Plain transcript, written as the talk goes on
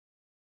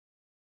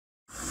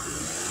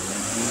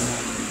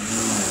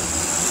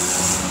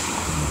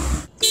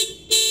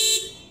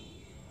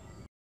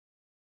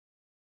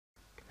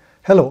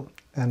Hello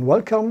and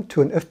welcome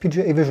to an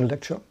FPGA vision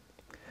lecture.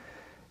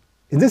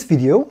 In this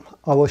video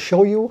I will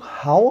show you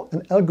how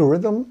an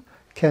algorithm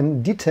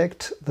can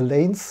detect the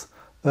lanes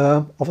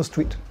of a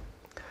street.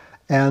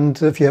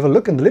 And if you have a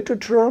look in the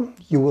literature,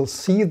 you will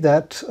see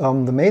that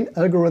the main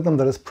algorithm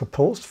that is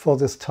proposed for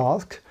this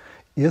task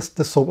is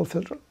the Sobel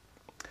filter.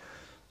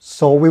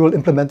 So we will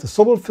implement the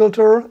Sobel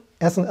filter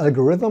as an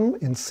algorithm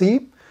in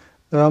C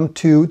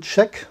to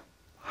check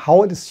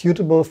how it is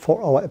suitable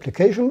for our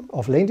application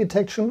of lane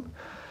detection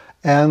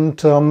and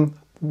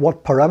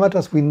what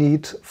parameters we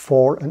need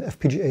for an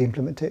FPGA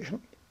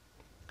implementation.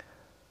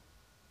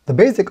 The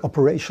basic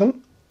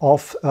operation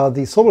of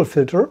the Sobel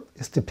filter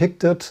is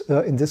depicted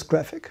in this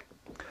graphic.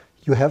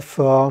 You have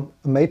a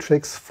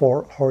matrix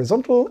for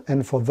horizontal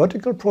and for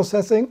vertical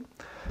processing,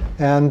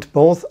 and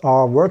both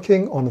are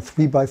working on a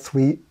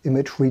 3x3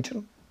 image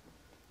region.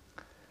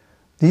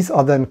 These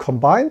are then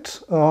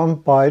combined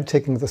by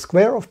taking the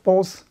square of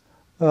both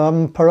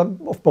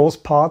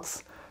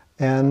parts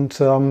and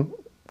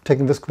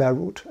taking the square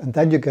root. And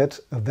then you get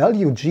a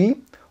value g,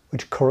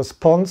 which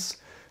corresponds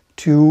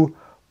to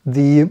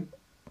the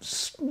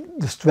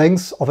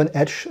strength of an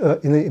edge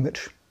in the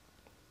image.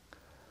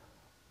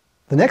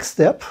 The next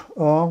step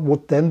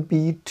would then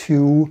be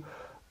to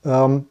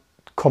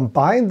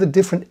combine the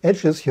different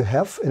edges you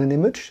have in an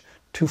image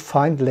to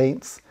find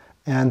lanes.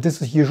 And this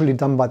is usually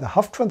done by the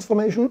Huff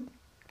transformation.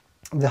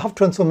 The Huff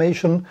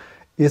transformation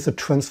is a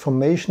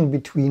transformation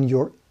between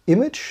your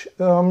image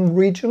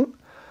region,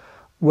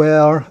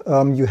 where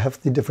you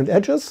have the different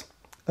edges,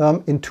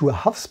 into a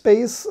Huff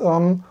space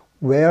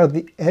where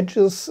the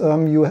edges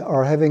you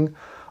are having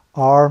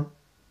are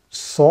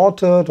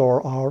sorted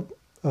or are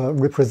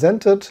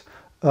represented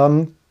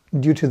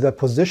due to their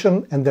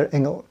position and their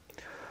angle.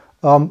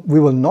 We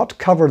will not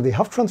cover the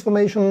Huff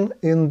transformation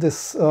in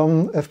this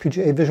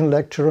FPGA vision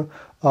lecture.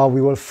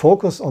 We will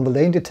focus on the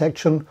lane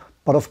detection,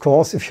 but of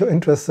course, if you're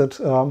interested,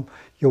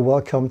 you're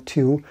welcome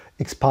to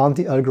expand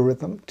the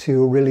algorithm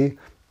to really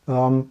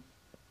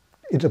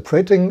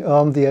interpreting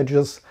the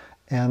edges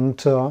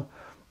and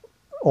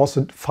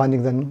also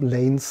finding then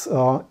lanes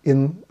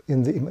in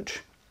the image.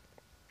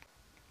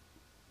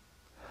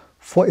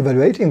 For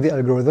evaluating the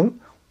algorithm,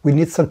 we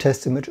need some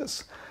test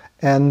images.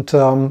 And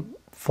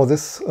for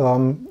this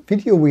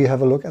video, we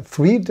have a look at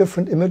 3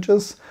 different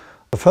images.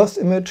 The first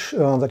image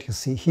that you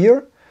see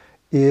here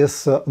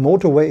is a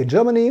motorway in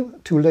Germany,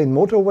 2-lane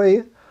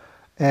motorway,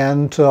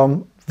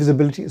 and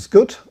visibility is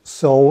good,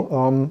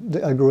 so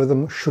the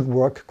algorithm should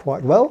work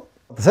quite well.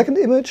 The second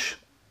image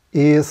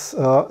is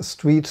a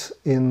street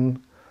in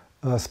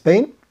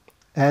Spain,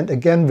 and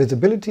again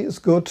visibility is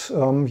good.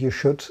 You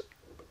should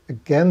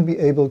again be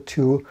able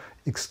to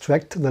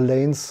extract the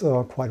lanes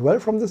quite well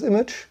from this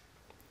image.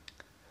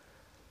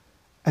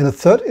 And the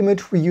third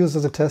image we use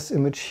as a test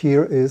image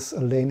here is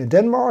a lane in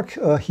Denmark.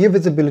 Here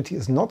visibility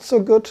is not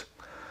so good,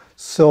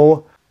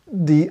 so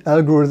the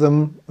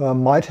algorithm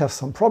might have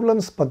some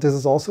problems, but this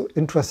is also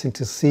interesting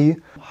to see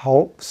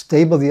how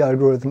stable the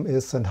algorithm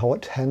is and how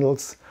it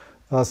handles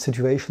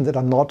situations that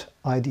are not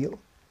ideal.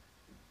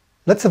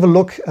 Let's have a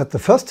look at the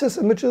first test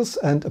images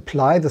and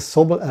apply the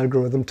Sobel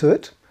algorithm to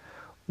it.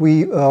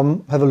 We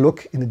have a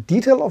look in the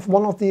detail of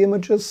one of the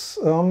images,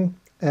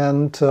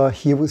 and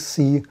here we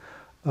see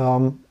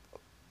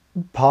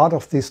part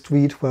of the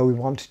street where we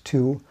want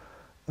to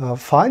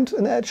find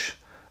an edge.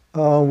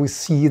 We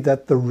see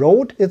that the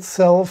road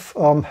itself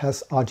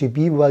has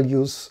RGB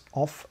values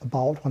of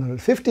about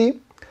 150,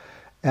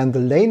 and the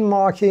lane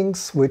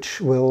markings, which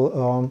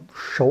will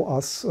show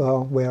us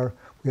where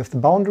we have the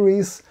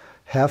boundaries,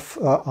 have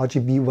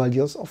RGB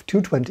values of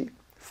 220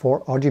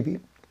 for RGB.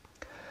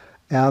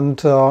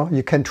 And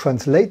you can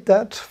translate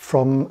that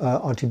from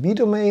RGB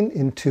domain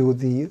into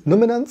the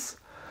luminance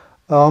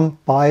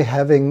by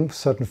having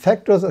certain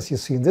factors, as you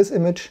see in this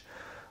image,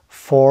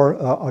 for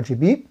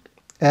RGB.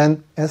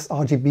 And as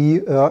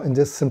RGB in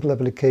this simple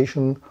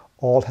application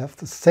all have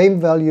the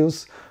same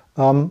values,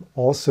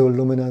 also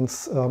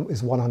luminance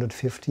is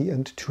 150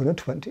 and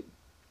 220.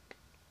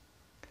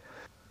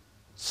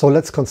 So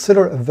let's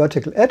consider a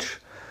vertical edge.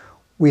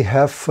 We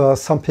have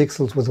some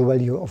pixels with a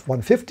value of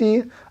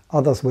 150,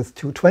 others with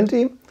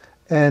 220.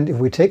 And if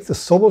we take the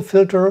Sobel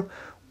filter,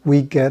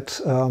 we get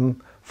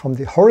from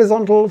the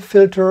horizontal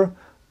filter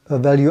a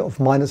value of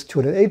minus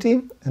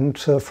 280, and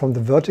from the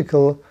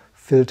vertical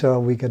filter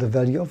we get a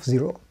value of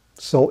 0.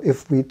 So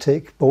if we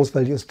take both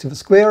values to the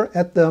square,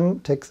 add them,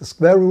 take the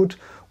square root,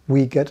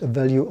 we get a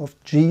value of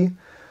g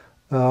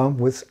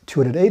with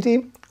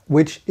 280,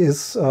 which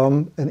is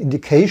an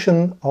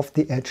indication of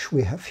the edge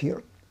we have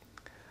here.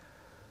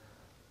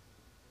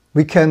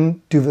 We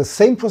can do the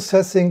same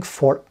processing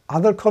for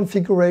other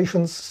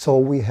configurations. So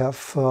we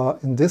have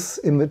in this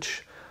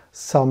image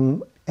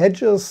some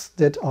edges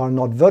that are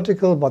not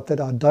vertical but that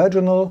are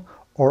diagonal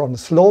or on a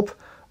slope.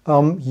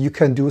 You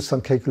can do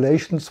some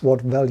calculations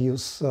what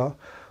values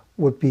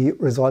would be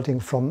resulting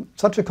from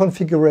such a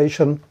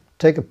configuration.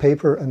 Take a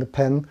paper and a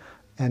pen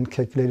and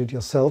calculate it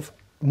yourself.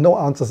 No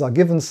answers are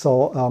given,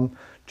 so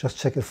just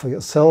check it for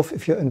yourself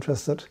if you're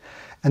interested.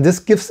 And this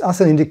gives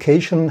us an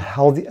indication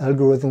how the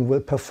algorithm will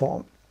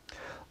perform.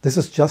 This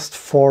is just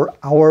for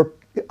our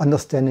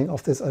understanding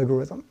of this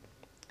algorithm.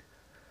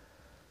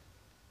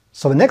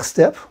 So the next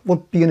step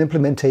would be an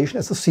implementation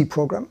as a C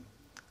program.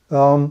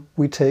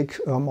 We take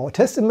our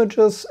test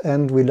images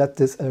and we let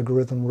this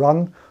algorithm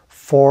run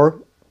for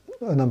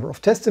a number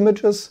of test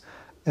images.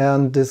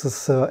 And this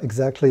is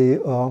exactly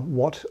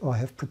what I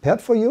have prepared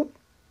for you.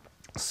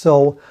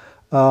 So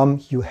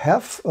you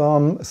have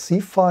a C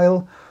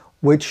file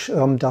which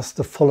does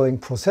the following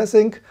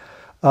processing.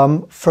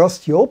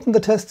 First you open the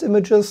test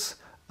images,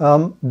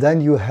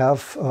 then you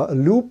have a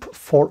loop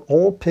for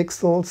all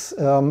pixels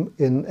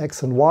in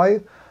X and Y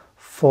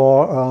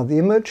for the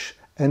image,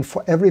 and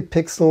for every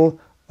pixel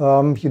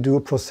you do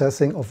a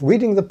processing of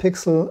reading the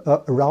pixel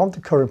around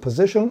the current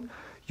position.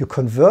 You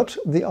convert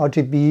the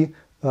RGB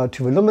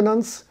to the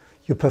luminance,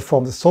 you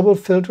perform the Sobel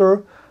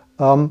filter,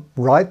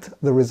 write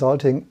the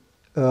resulting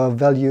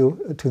value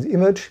to the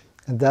image,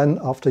 and then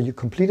after you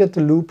completed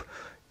the loop,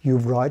 you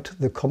write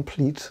the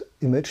complete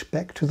image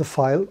back to the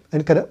file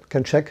and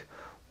can check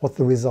what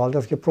the result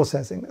of your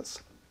processing is.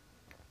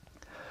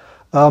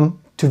 To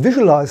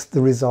visualize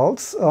the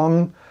results,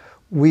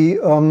 we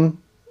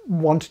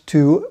want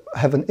to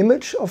have an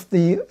image of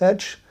the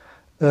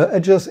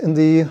edges in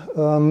the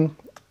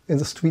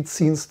street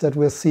scenes that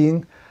we're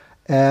seeing,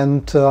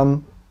 and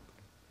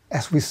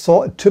as we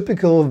saw, a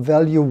typical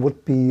value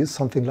would be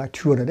something like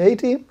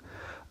 280.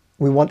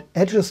 We want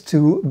edges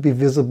to be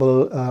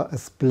visible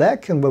as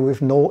black, and where we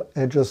have no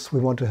edges, we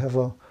want to have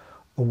a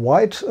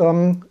white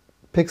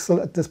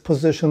pixel at this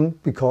position,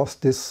 because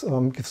this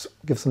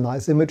gives a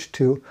nice image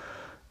to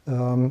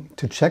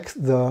check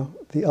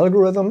the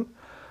algorithm.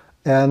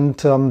 And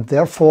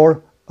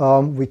therefore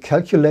we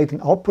calculate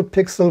an output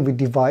pixel, we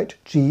divide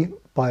G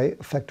by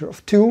a factor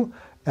of 2,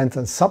 and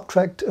then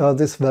subtract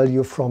this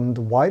value from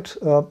the white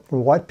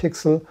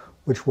pixel,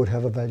 which would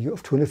have a value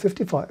of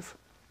 255.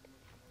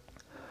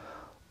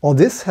 All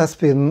this has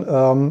been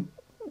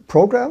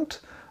programmed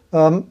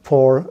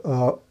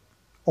for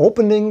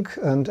opening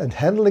and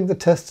handling the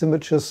test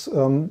images.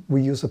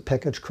 We use a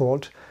package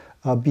called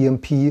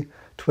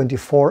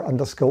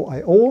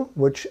BMP24_IO,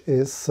 which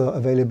is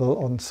available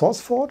on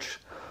SourceForge.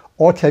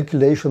 All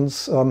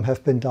calculations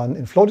have been done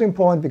in floating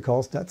point,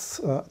 because that's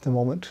at the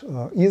moment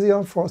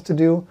easier for us to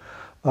do.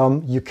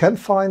 You can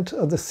find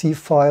the C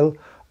file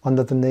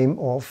under the name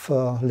of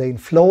lane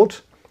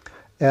float,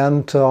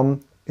 and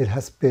it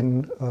has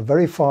been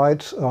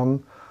verified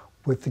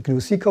with the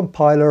GNU-C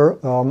compiler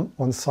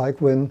on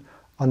Cygwin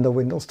under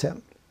Windows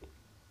 10.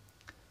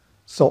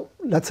 So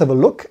let's have a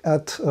look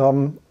at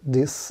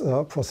this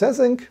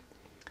processing.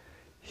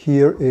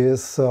 Here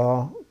is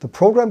the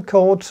program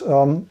code.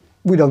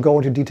 We don't go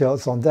into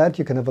details on that.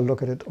 You can have a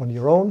look at it on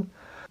your own.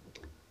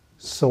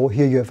 So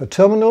here you have a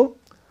terminal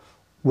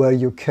where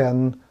you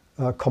can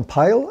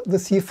compile the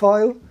C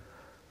file.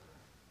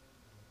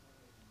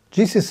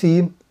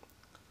 GCC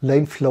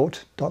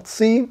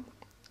lanefloat.c.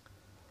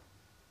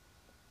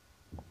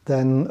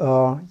 Then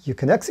you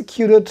can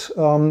execute it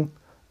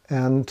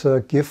and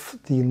give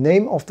the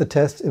name of the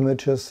test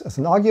images as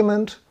an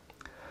argument.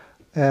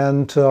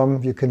 And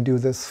you can do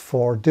this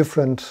for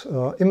different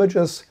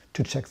images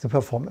to check the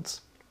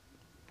performance.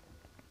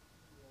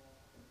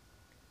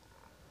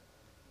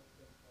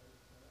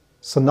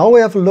 So now we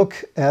have a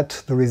look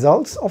at the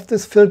results of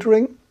this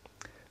filtering.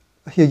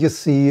 Here you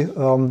see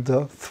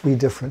the 3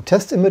 different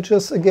test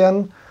images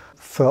again.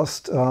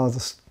 First,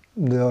 the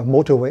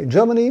motorway in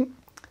Germany,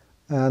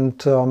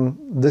 and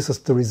this is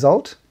the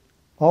result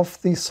of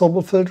the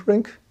Sobel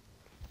filtering.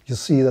 You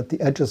see that the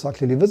edges are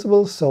clearly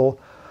visible, so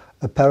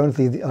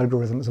apparently the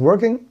algorithm is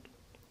working.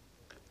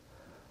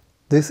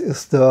 This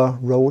is the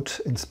road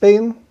in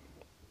Spain.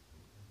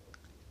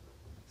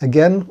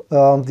 Again,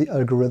 the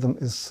algorithm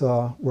is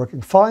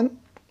working fine.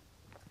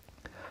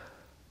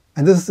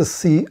 And this is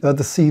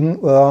the scene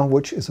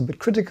which is a bit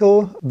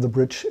critical, the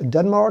bridge in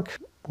Denmark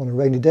on a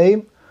rainy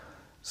day.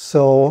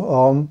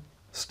 So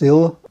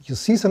still you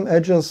see some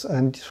edges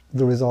and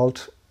the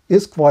result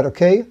is quite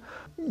okay.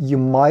 You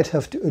might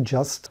have to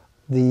adjust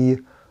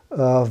the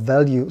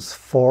values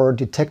for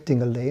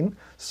detecting a lane.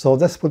 So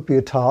this would be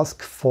a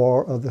task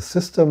for the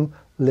system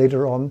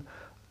later on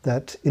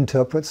that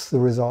interprets the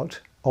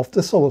result of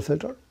the Sobel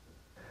filter.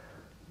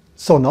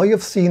 So now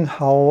you've seen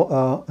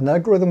how an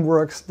algorithm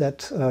works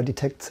that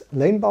detects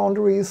lane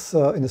boundaries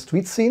in a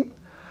street scene.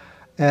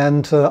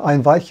 And I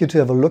invite you to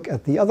have a look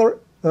at the other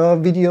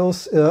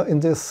videos in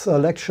this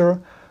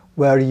lecture,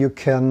 where you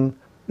can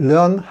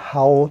learn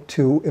how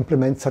to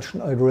implement such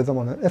an algorithm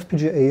on an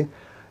FPGA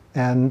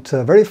and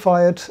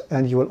verify it.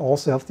 And you will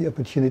also have the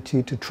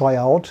opportunity to try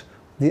out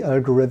the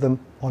algorithm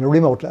on a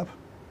remote lab.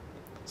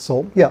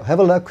 So yeah, have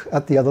a look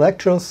at the other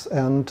lectures,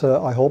 and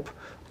I hope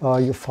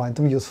you find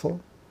them useful.